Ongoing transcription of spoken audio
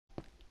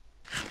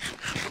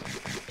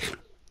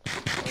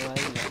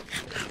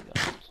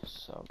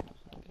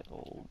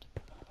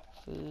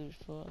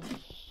good for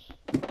us.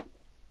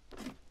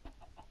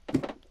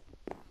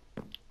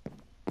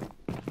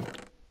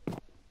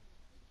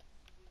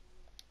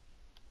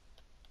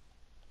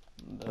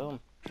 Boom.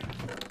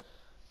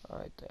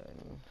 Alright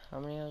then. How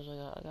many arrows I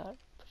got? I got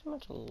pretty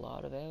much a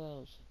lot of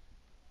arrows.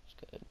 It's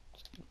good.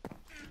 It's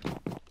good.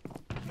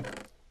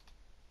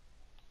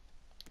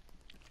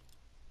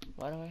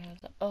 Why do I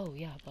have that? Oh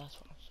yeah, blast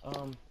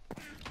furnace.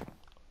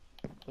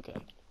 Okay.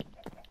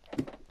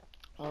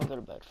 I'll go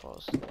to bed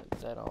first,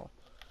 then I'll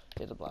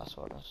get the blast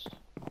furnace.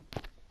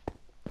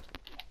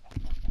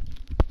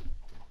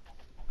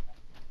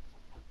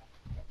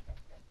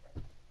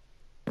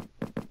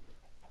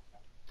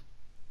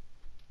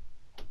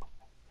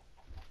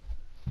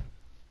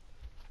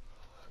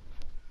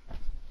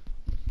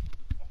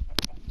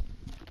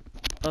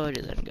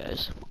 Alrighty then,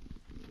 guys.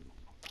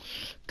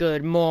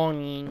 Good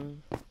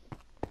morning.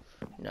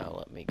 Now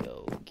let me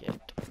go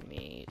get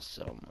me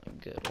some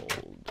good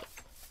old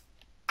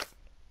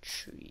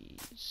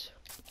trees.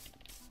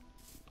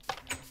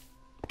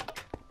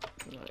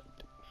 Alright.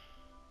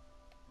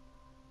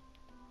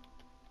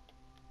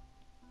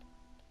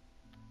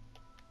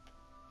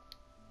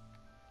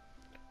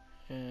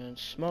 And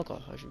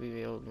smoker. I should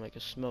be able to make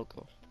a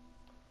smoker.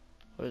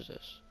 What is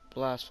this?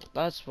 Blast.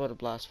 That's what a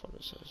blast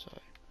furnace is.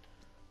 Sorry.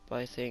 But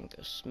I think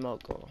a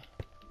smoker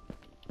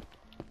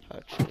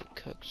actually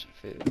cooks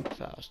food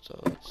faster.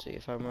 Let's see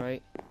if I'm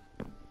right.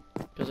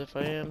 Because if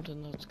I am,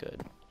 then that's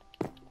good.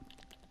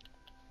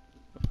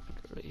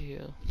 Right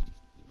here.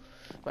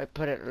 If I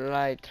put it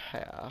right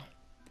here.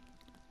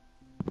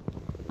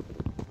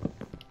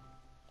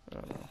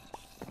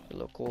 It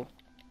look cool.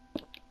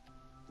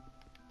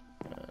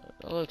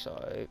 That looks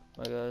alright,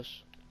 I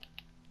guess.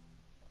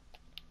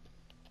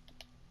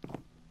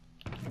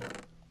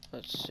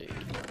 Let's see.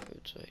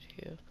 Food's right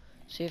here.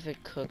 See if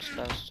it cooks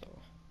faster.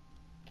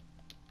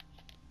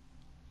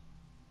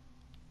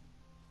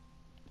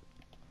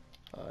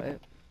 Alright.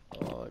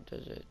 Or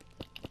does it?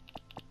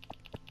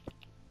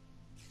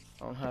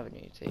 I don't have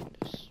anything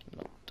to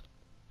smelt.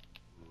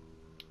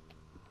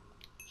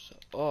 So,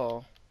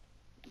 or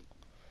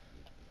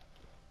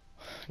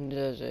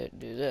does it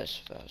do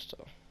this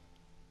faster?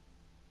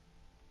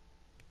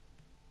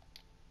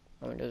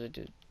 I mean, does it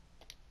do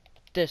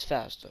this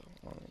faster?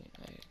 I mean,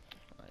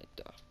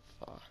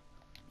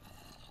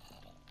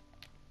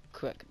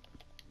 quick.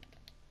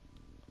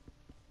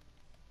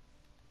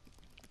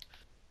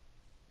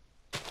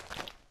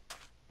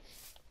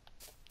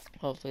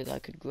 Hopefully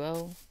that could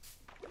grow,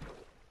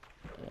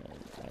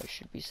 and I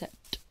should be set.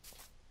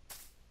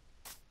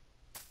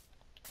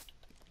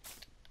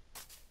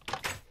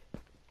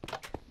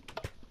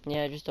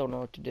 Yeah, I just don't know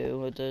what to do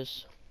with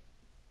this.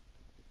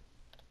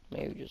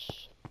 Maybe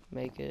just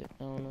make it,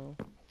 I don't know.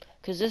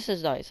 Cause this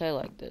is nice, I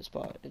like this,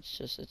 but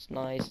it's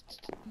nice, it's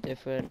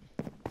different.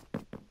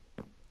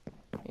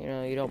 You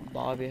know, you don't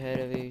bob your head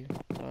every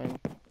time.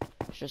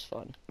 It's just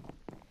fun.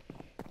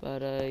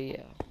 But,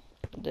 yeah.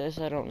 This,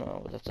 I don't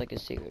know. That's like a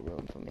secret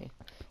room for me.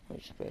 Let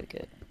me just break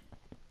it.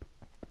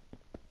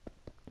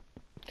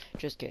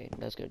 Just kidding.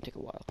 That's gonna take a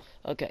while.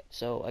 Okay,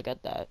 so I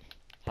got that.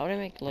 How would I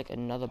make, like,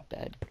 another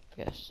bed?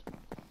 I guess.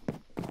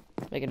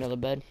 Make another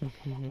bed?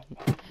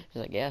 He's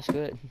like, yeah,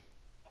 screw it.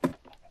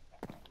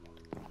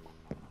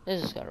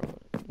 This is kind of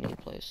a neat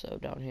place, so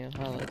down here.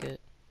 I like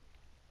it.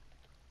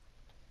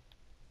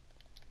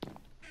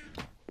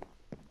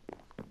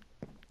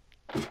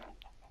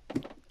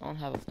 I don't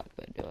have a black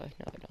bed, do I?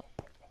 No, I don't.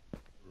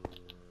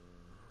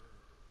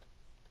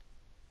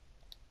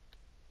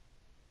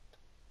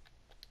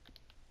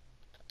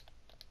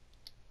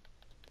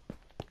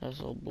 There's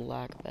a little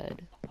black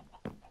bed.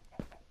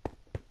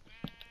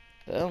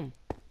 Boom.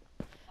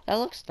 That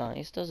looks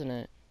nice, doesn't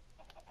it?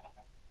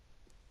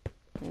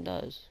 It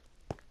does.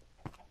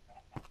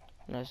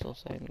 Nice little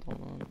thing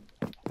going on.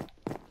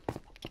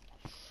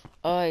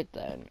 Alright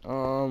then.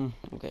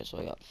 Okay, so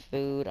I got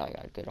food, I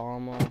got good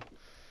armor.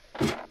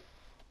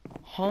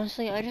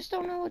 Honestly, I just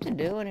don't know what to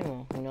do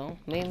anymore, you know?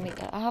 Maybe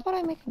how about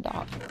I make a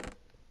dock?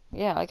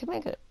 Yeah, I can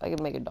make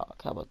a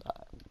dock. How about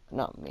that?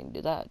 Not mean to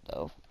do that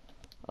though.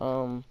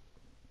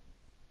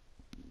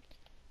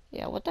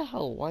 Yeah, what the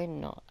hell? Why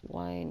not?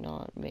 Why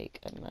not make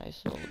a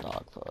nice little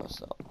dock for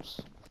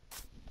ourselves?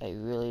 I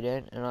really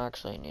did, and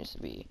actually it needs to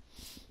be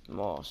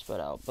more spread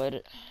out.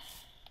 But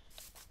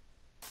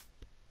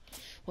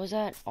was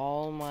that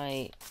all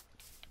my?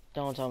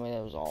 Don't tell me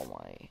that was all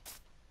my.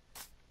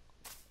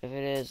 If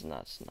it is,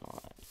 that's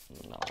not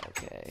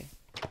okay.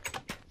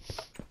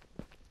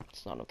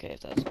 It's not okay if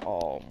that's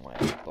all my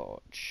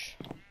birch.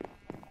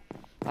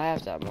 I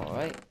have to have more,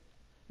 right?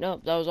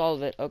 Nope, that was all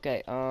of it.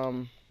 Okay,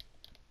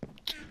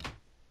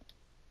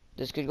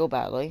 this could go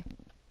badly.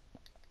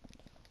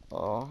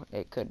 Or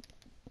it could.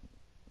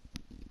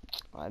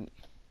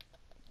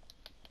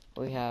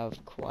 We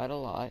have quite a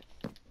lot.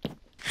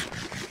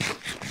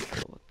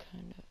 What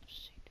kind of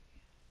seed do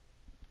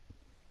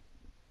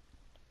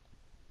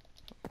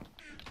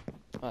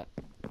we have? Alright.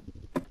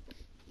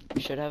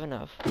 Should have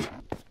enough.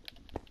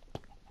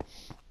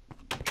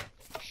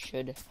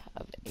 Should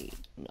have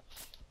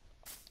enough.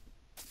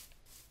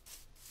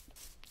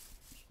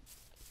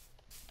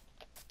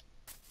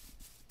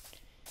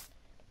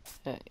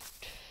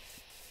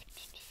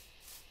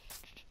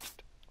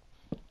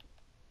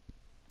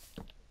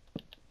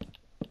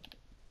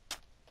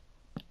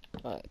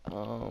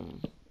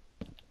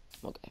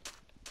 Okay.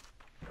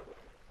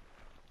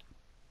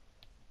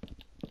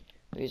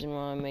 Reason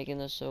why I'm making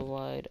this so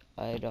wide,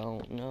 I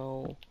don't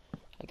know.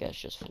 I guess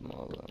just for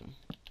more room.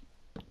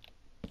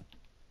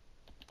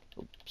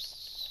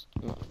 Oops.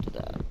 Not to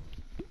that.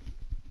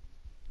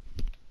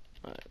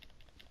 Alright.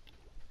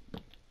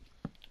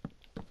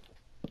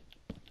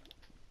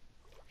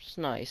 It's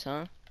nice,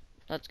 huh?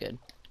 That's good.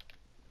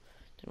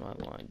 Then what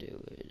I want to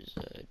do is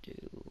do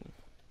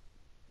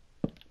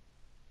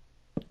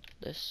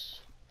this.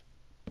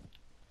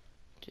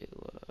 Do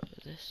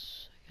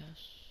this, I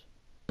guess.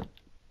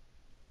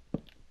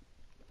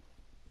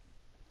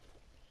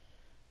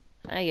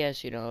 I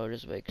guess, you know, it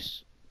just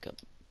makes a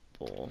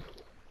couple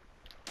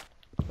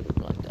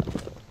like that.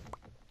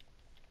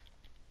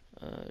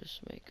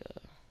 Just make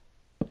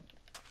a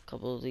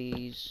couple of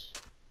these,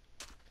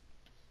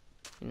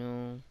 you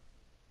know.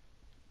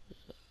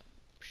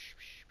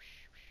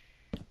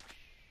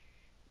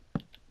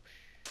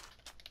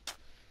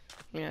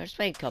 You know, just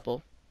make a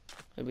couple.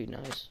 It'd be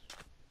nice.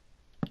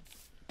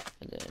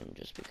 And then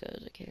just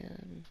because I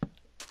can.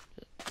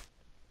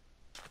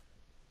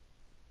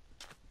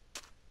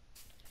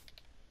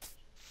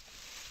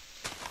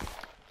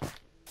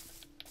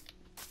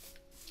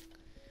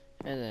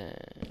 And then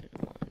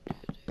 1, 2,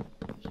 3,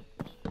 4,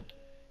 6.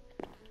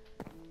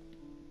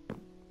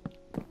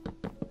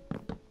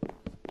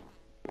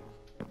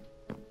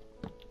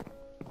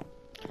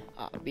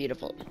 Ah,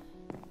 beautiful.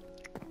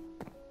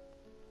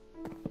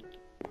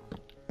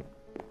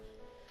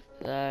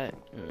 That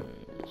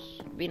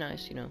be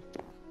nice, you know.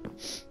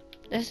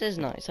 This is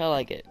nice. I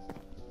like it.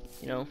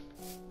 You know.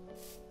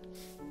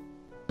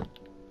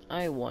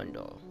 I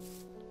wonder.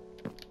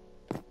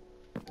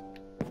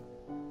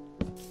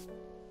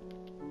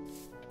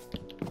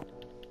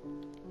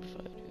 If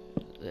I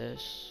do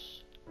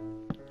this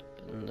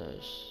and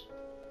this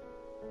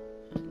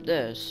and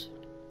this.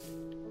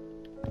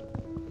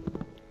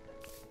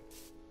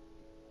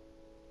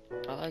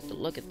 I like to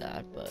look at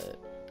that, but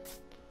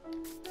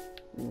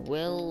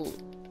will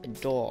a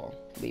door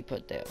be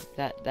put there?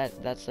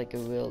 That's like a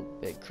real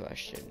big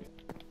question.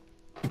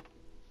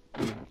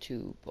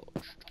 2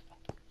 push.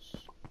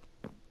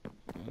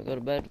 I'm gonna go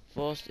to bed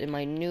first in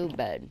my new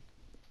bed.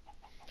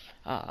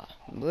 Ah,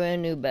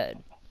 brand new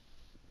bed.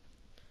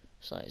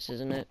 It's nice,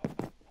 isn't it?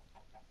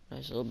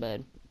 Nice little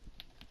bed.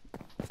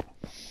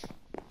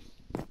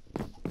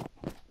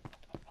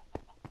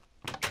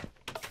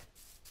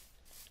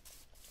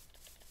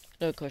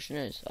 The question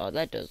is, oh,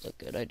 that does look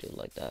good. I do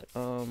like that.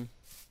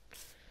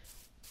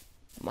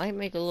 Might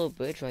make a little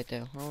bridge right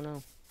there. I don't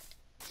know.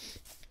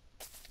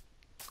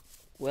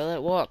 Will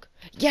it work?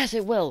 Yes,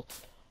 it will.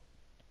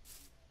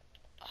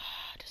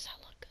 Ah, does that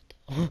look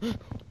good?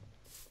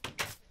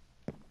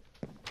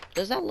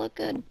 Does that look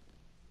good?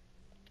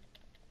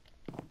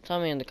 Tell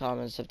me in the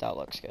comments if that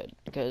looks good.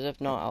 Because if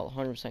not, I'll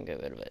 100%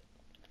 get rid of it.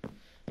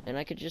 And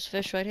I could just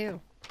fish right here.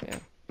 Yeah.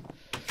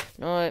 You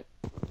know what?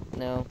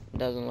 No, it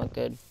doesn't look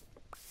good.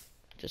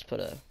 Just put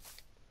a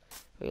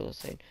real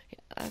estate. Yeah,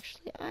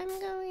 actually, I'm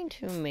going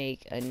to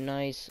make a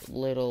nice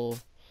little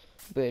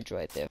bridge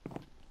right there.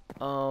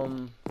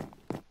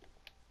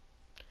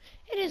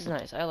 It is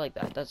nice. I like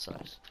that. That's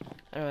nice.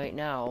 Alright,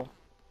 now.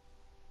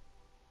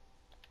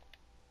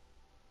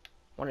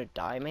 Wanna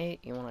die, mate?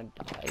 You wanna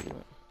die?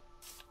 You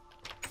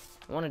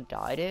wanna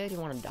die, dude? You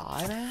wanna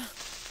die, man?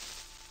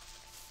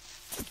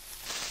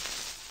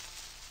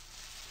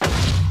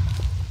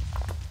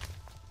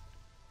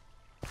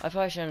 I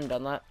probably shouldn't have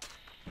done that.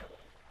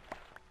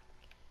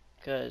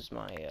 Because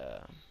my,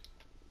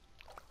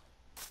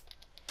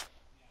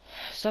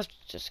 stuff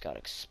just got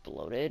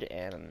exploded,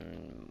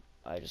 and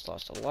I just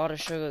lost a lot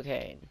of sugar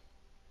cane.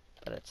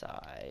 But it's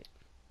alright.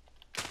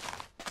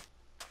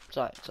 It's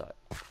alright, it's alright.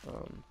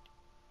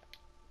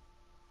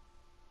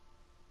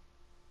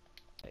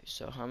 Okay,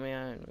 so how many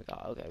iron we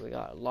got? Okay, we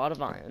got a lot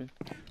of iron.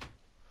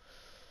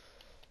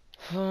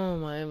 Oh,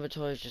 my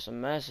inventory is just a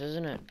mess,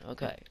 isn't it?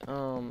 Okay,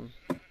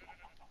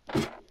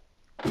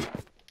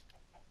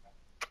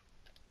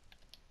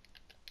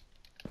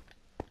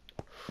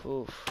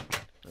 oof,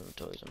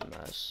 inventory's a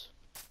mess.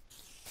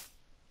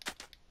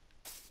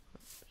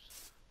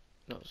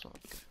 No, it's not.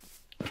 Okay.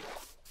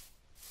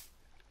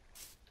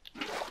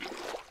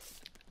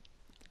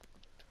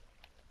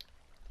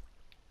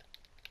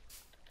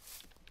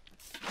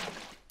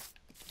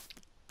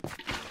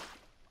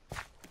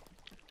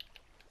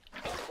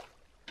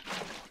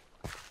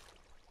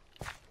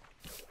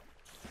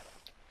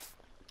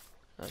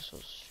 Nice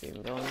little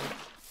stream going.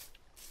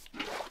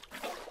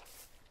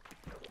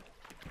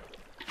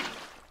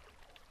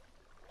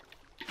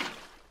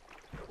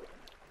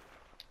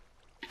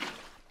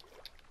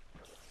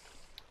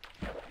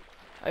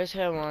 I just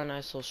had one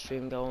nice little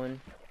stream going,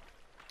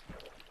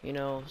 you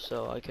know,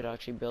 so I could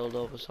actually build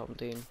over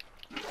something.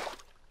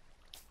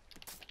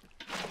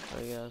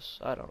 I guess.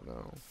 I don't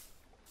know.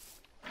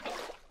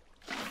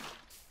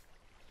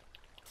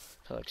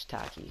 That looks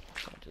tacky.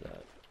 Not do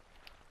that.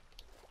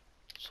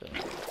 So,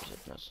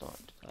 let's not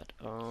do that.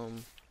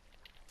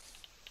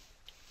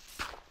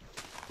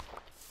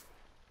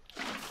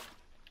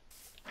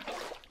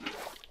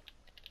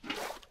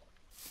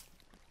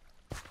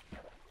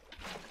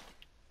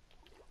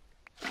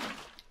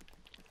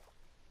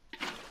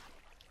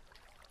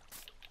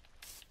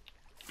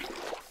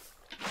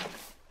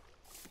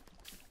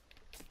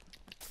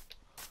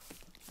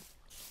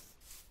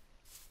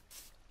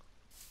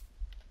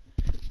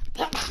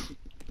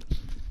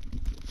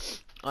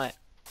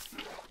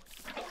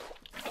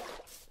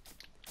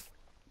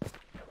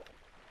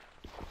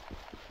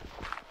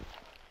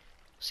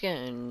 get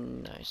a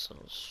nice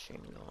little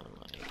stream going,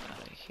 like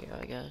out of here,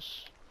 I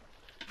guess.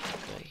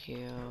 Right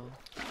here.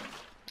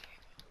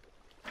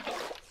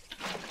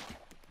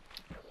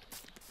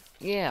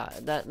 Yeah,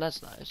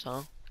 that's nice,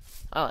 huh?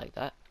 I like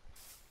that.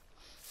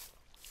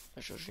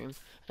 Special stream,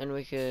 and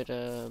we could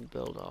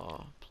build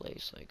our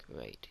place like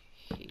right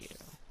here.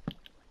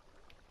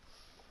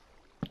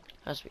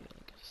 Has to be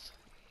like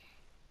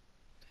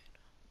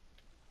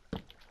a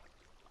 3.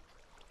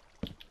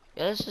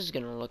 Yeah, this is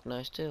gonna look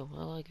nice too.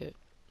 I like it,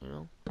 you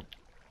know.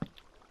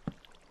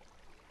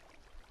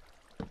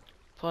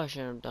 Probably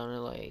shouldn't have done it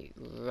like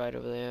right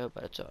over there,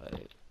 but it's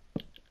alright.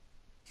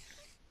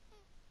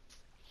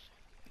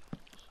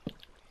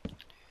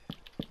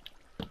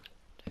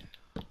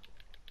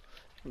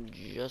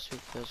 Just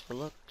because for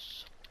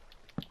looks.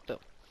 So,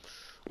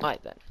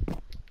 alright then.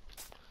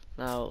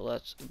 Now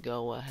let's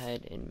go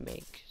ahead and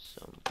make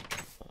some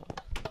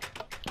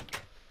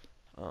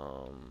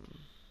of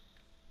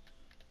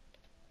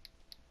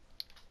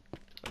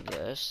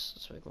this.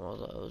 Let's make more of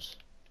those.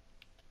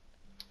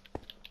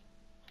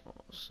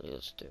 So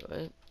let's do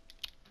it.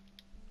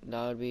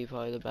 That would be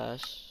probably the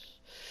best.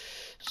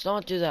 Let's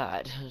not do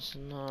that. Let's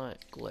not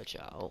glitch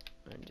out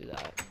and do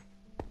that.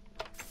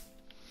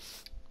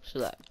 So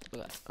that,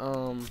 okay.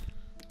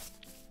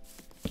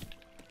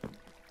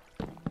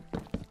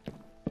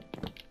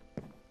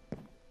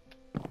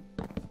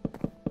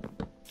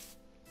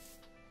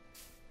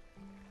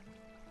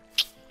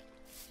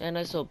 Yeah,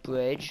 nice little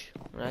bridge.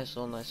 Nice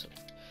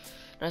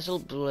little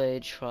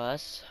bridge for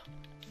us.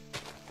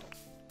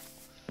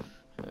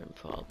 And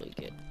probably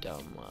get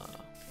some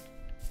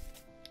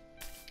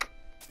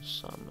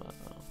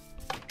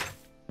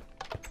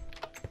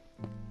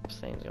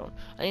things going.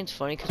 I think it's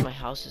funny because my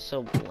house is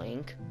so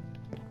blank.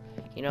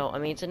 You know, I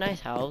mean, it's a nice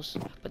house,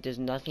 but there's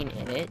nothing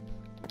in it.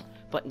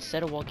 But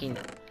instead of walking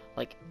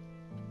like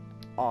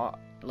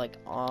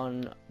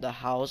on the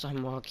house,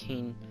 I'm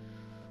walking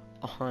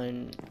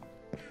on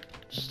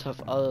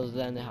stuff other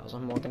than the house.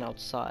 I'm walking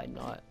outside,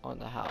 not on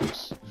the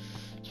house.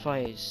 It's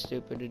probably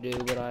stupid to do,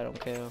 but I don't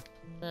care.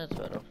 That's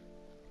better.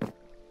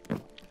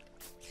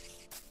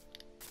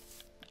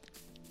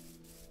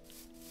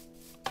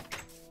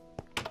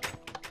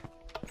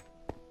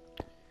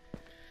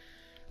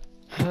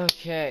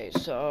 Okay,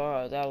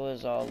 so that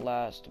was our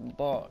last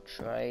box,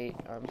 right?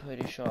 I'm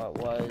pretty sure it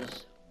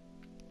was.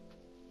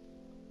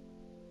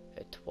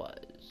 It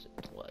was.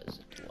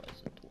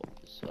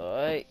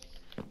 Alright.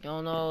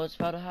 Y'all know what's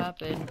about to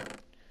happen.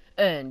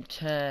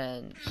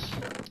 Intense.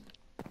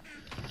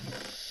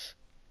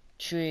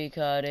 Tree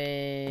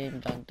cutting.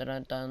 Dun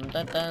dun dun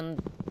dun dun.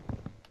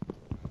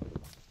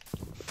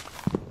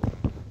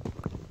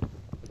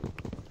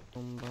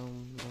 Boom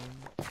boom boom.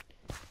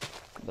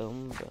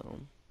 Boom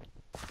boom.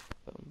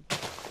 Boom.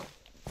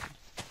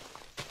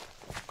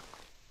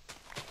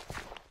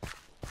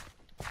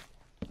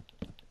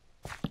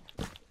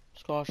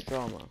 Squash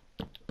drama.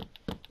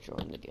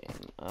 Join the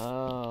game.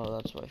 Oh,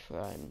 that's my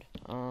friend.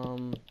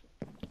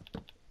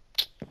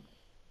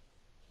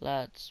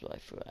 That's my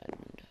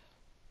friend.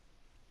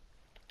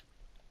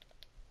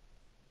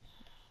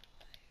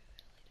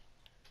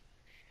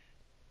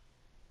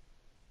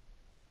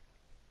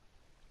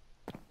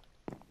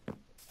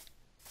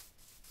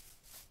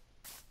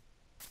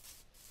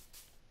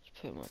 It's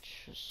pretty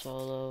much a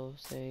solo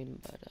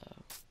thing, but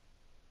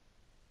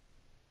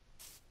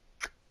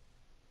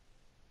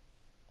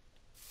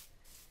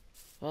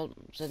well,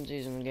 since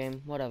he's in the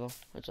game, whatever.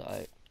 It's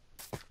alright.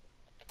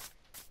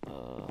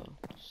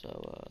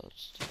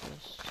 Let's do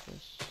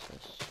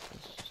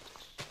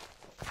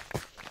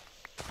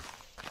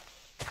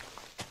this.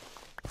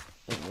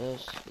 And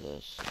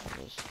this.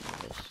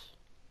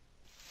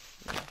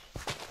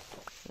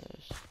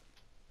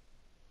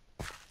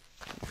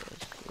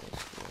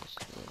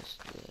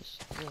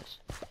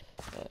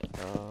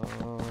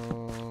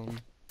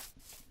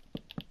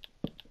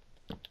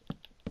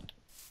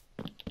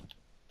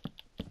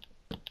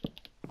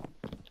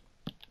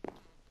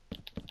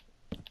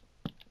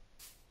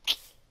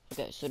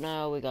 Okay, so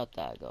now we got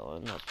that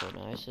going. That's pretty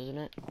nice, isn't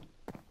it?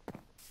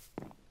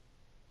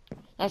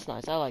 That's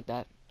nice. I like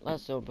that.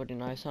 That's still pretty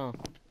nice, huh?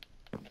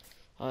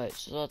 Alright,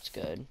 so that's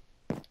good.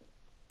 Let's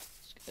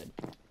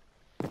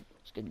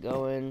get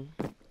going.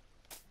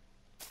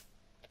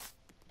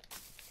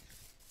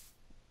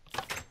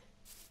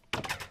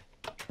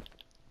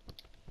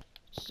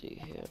 Let's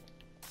see here.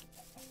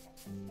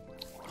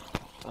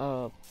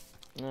 Oh,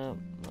 no.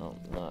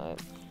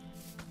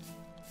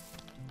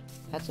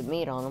 Had some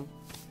meat on them.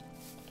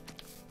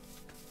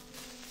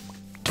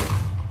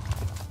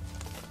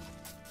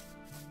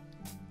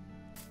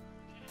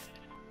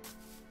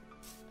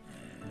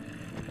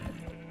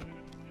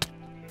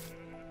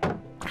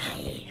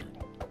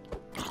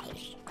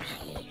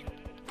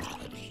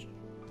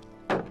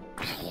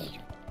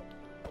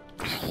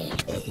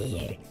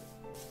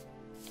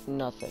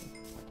 Nothing.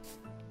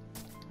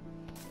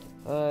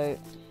 Alright.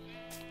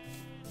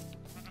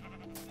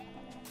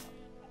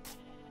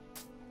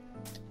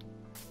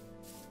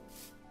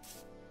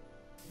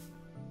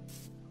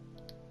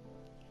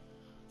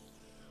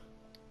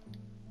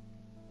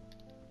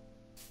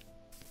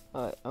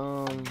 Alright, I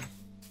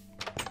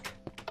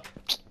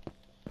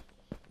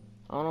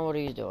don't know what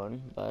he's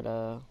doing, but,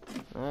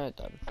 alright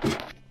then.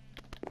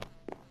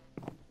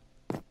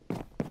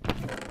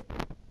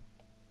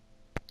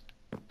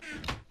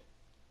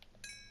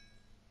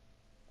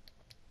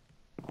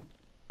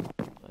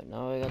 Right,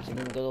 now we got some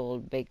good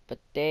old baked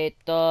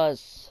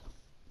potatoes.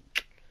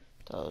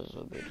 Those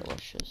would be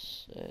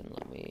delicious. And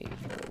let me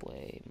put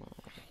away my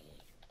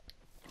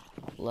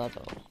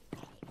leather.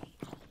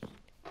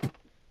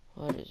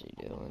 What is he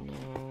doing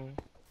now?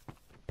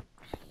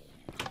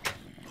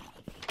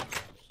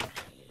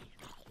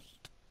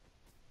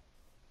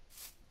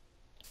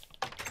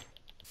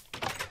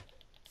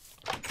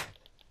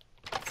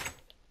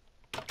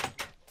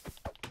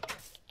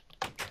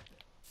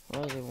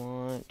 What does he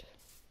want?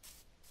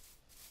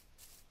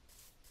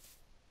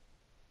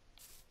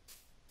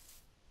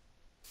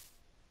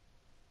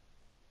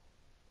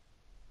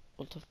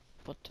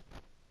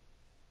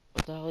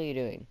 What the hell are you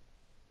doing?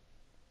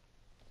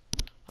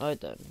 Alright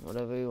then,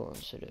 whatever he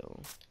wants to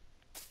do.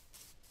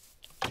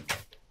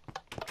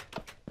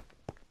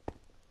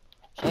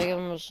 Should I give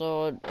him a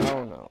sword? I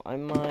don't know. I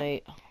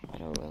might. I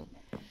don't know.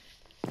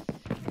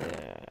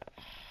 Yeah.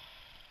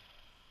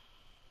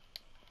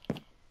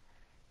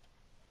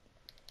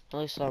 At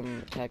least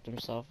attacked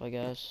himself, I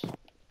guess.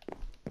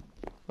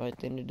 Right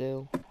thing to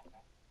do.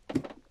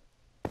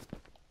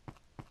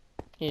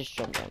 He just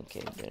jumped on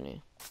King, didn't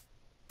he?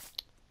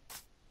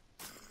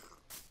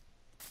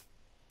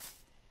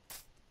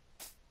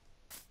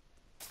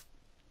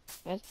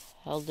 What the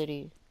hell did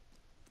he?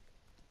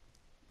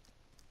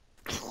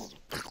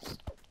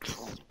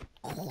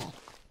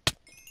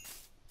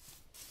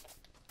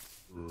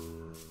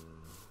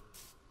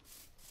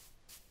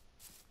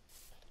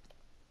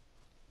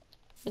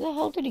 Where the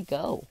hell did he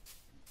go?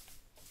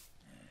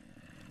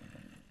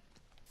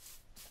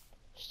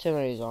 There's too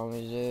many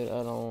zombies, dude.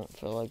 I don't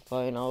feel like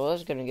fighting. I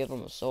was gonna give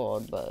him a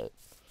sword, but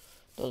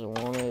doesn't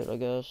want it, I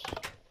guess.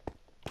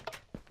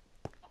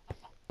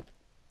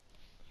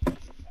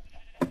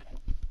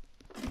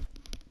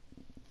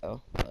 Oh,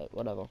 but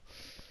whatever.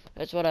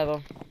 It's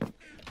whatever.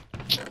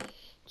 Let's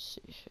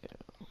see here.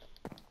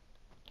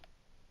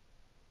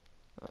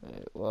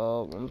 Alright,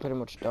 well, I'm pretty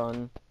much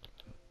done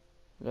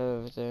with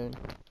everything.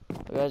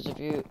 But guys, if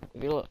you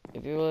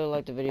really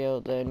like the video,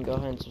 then go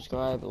ahead and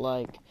subscribe,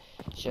 like,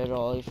 share to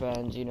all your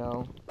friends, you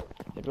know.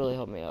 It'd really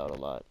help me out a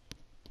lot.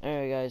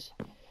 Alright guys,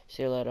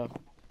 see you later.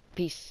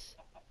 Peace.